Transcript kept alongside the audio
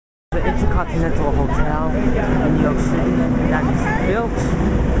The Intercontinental Hotel in New York City that is built,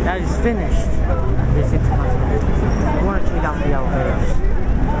 that is finished. This Intercontinental. I want to check out the elevators.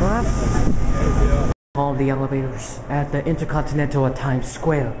 What? All the elevators at the Intercontinental-Times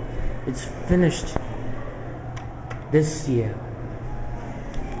Square. It's finished this year.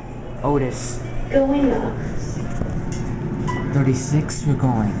 Otis. Going up. 36, we're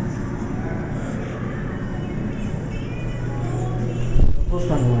going. This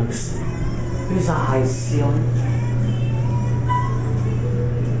one works. Here's a high ceiling.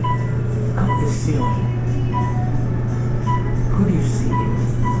 Look up the ceiling. Who do you see?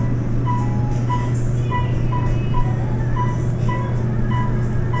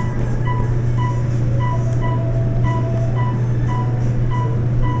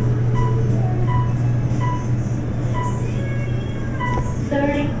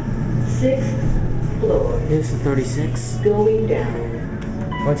 36th floor. Here's the 36. Going down.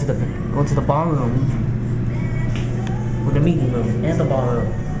 Go to the ballroom, or the meeting room, and the ballroom.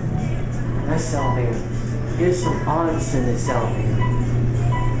 Nice elevator. Here's some odds in this elevator.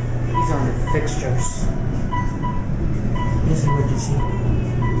 These are the fixtures. Here's the emergency.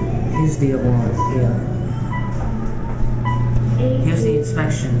 Here's the alarm. Yeah. Here's the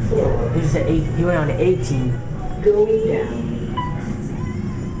inspection. Here's the 8. Here we're on 18. Going down.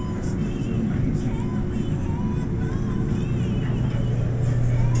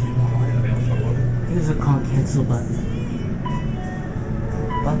 Here's a call cancel button.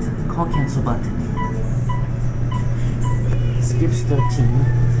 Call cancel button. Skips 13.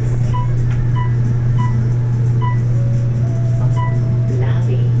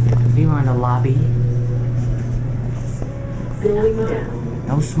 Lobby. We are in the lobby. Going down.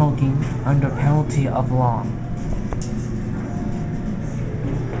 No smoking under penalty of law.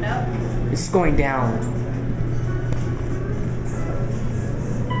 It's going down.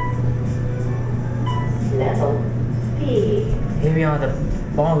 Level P. Here we are at the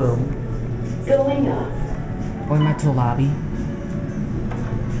ballroom. Going up. Going back to the lobby.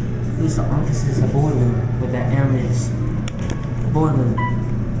 These are offices, the boardroom where the M is. Boardroom.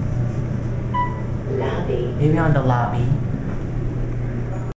 Lobby. Here we are in the lobby.